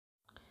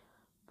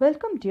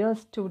Welcome dear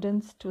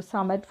students to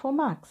Summit for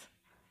Max.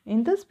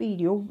 In this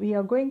video, we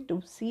are going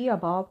to see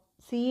about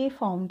CA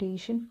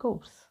Foundation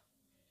course.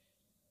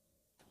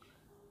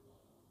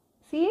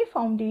 CA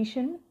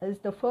Foundation is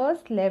the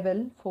first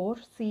level for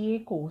CA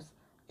course.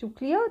 To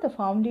clear the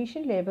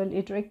foundation level,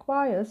 it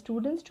requires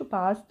students to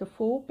pass the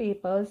 4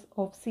 papers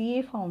of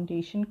CA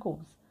Foundation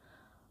course.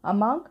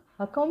 Among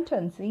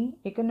accountancy,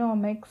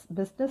 economics,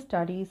 business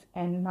studies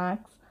and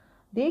Max,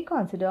 they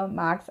consider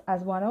Max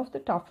as one of the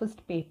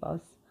toughest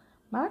papers.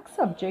 Max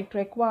subject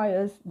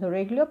requires the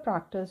regular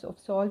practice of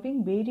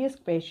solving various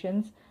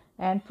questions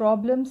and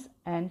problems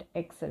and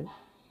Excel.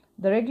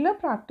 The regular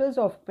practice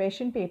of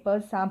question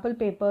papers, sample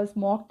papers,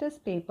 mock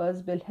test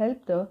papers will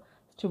help the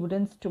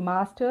students to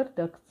master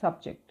the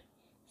subject.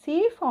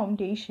 CA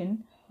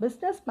Foundation,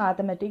 Business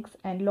Mathematics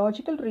and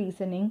Logical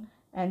Reasoning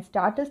and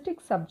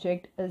Statistics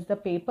subject is the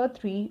paper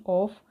 3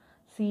 of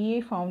CA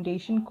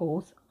Foundation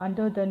course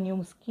under the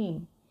new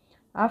scheme.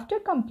 After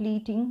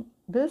completing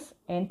this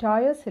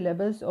entire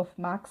syllabus of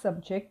Max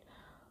subject,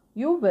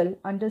 you will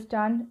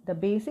understand the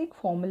basic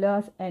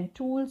formulas and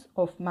tools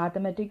of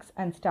mathematics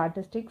and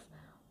statistics.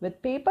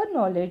 With paper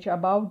knowledge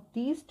about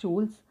these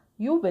tools,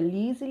 you will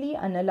easily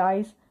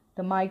analyze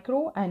the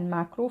micro and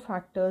macro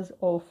factors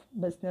of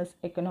business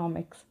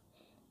economics.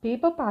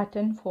 Paper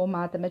pattern for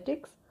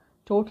mathematics.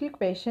 Total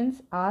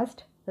questions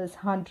asked is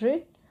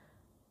 100.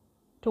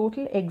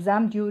 Total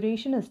exam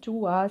duration is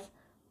 2 hours.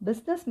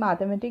 Business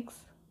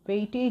mathematics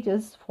weightage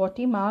is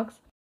 40 marks.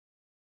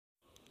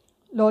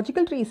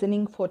 Logical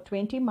reasoning for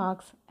 20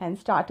 marks and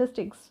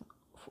statistics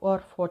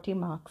for 40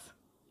 marks.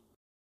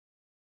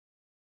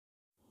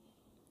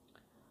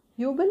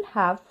 You will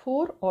have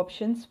 4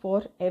 options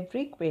for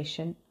every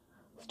question.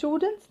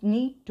 Students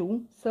need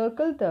to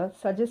circle the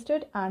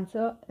suggested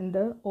answer in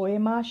the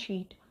OMR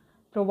sheet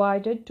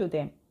provided to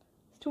them.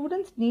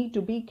 Students need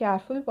to be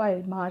careful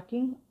while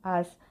marking,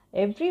 as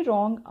every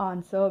wrong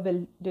answer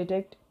will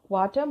deduct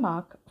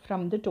watermark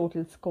from the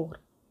total score.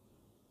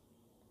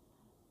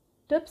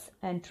 Tips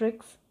and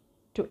tricks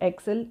to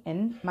excel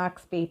in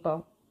Max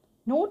paper.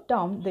 Note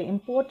down the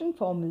important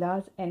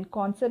formulas and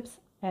concepts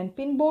and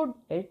pinboard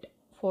it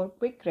for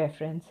quick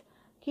reference.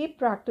 Keep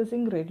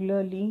practicing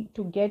regularly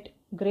to get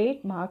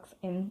great marks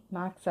in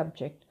Max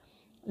subject.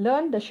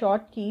 Learn the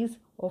short keys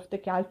of the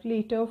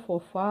calculator for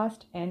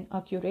fast and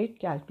accurate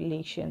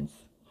calculations.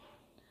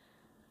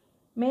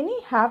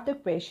 Many have the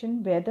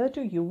question whether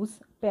to use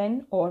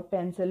pen or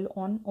pencil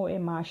on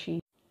OMR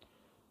sheet.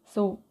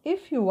 So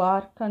if you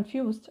are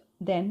confused,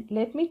 then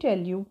let me tell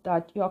you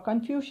that your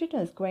confusion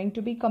is going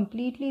to be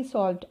completely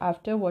solved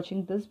after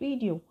watching this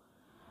video.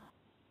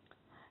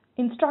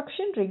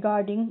 Instruction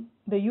regarding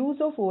the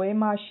use of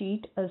OMR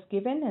sheet is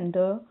given in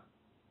the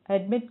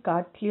admit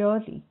card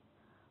clearly.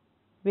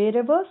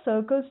 Wherever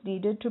circles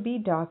needed to be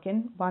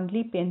darkened,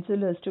 only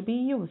pencil is to be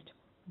used.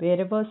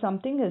 Wherever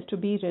something is to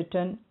be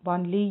written,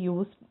 only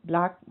use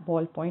black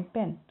ballpoint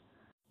pen.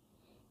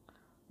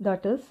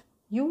 That is,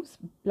 use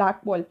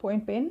black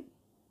ballpoint pen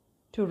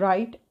to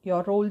write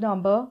your roll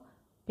number,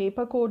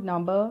 paper code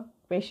number,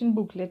 question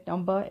booklet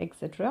number,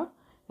 etc.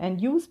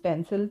 and use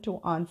pencil to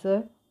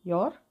answer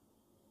your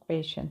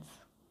questions.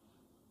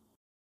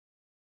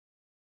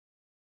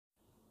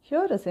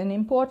 Here is an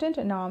important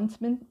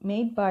announcement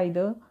made by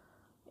the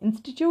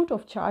Institute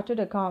of Chartered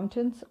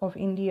Accountants of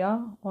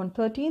India on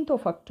 13th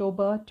of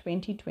October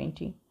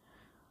 2020.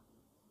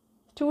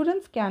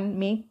 Students can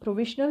make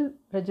provisional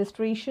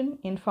registration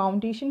in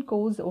foundation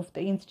course of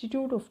the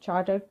Institute of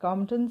Chartered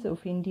Accountants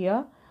of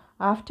India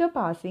after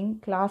passing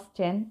class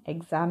 10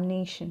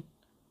 examination.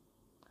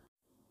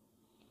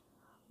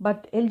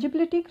 But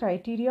eligibility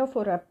criteria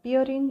for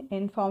appearing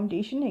in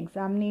foundation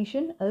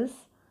examination is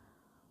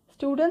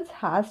students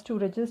has to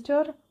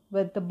register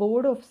with the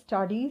Board of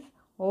Studies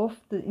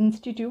of the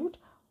institute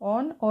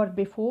on or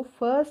before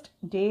 1st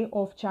day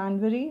of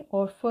January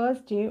or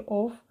 1st day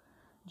of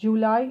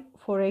July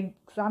for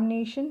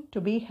examination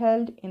to be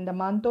held in the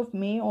month of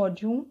May or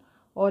June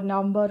or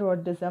November or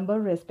December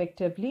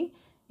respectively.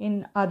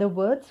 In other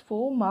words,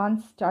 4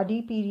 months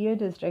study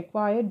period is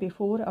required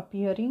before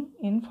appearing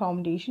in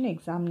foundation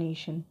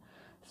examination.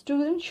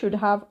 Students should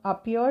have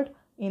appeared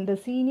in the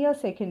senior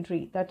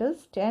secondary, that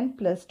is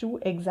 10+2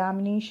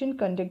 examination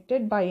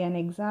conducted by an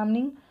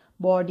examining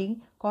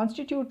body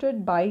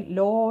constituted by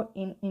law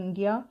in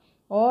India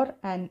or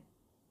an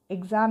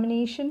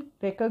examination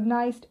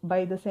recognized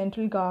by the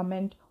central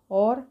government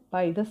or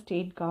by the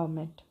state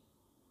government.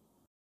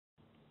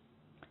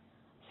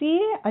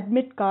 CA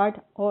admit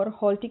card or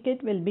hall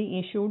ticket will be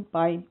issued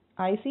by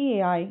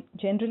Icai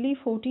generally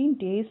 14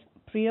 days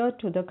prior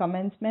to the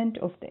commencement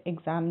of the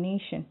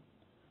examination.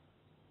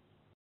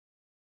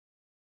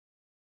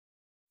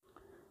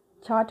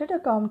 Chartered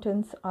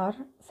accountants are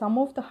some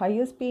of the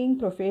highest paying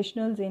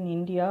professionals in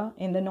India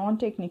in the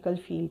non-technical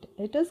field.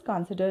 It is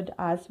considered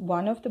as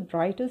one of the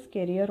brightest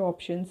career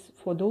options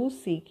for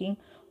those seeking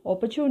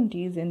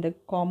opportunities in the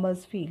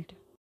commerce field.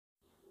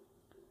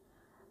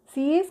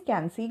 CAs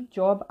can seek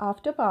job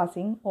after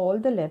passing all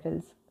the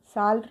levels.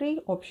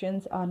 Salary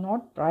options are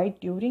not bright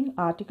during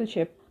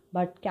articleship,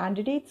 but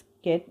candidates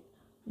get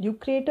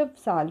lucrative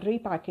salary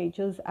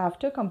packages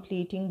after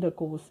completing the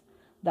course.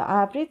 The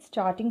average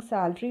starting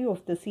salary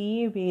of the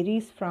CA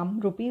varies from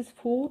rupees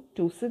 4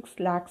 to 6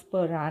 lakhs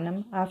per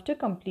annum after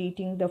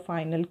completing the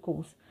final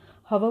course.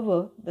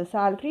 However, the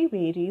salary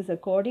varies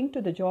according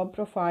to the job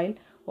profile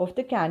of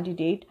the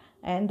candidate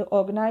and the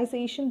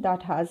organization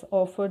that has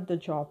offered the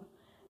job.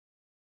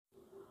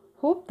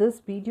 Hope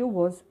this video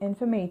was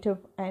informative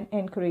and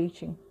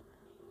encouraging.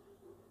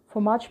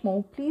 For much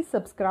more, please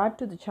subscribe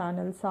to the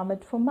channel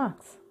Summit for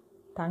Max.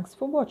 Thanks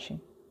for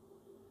watching.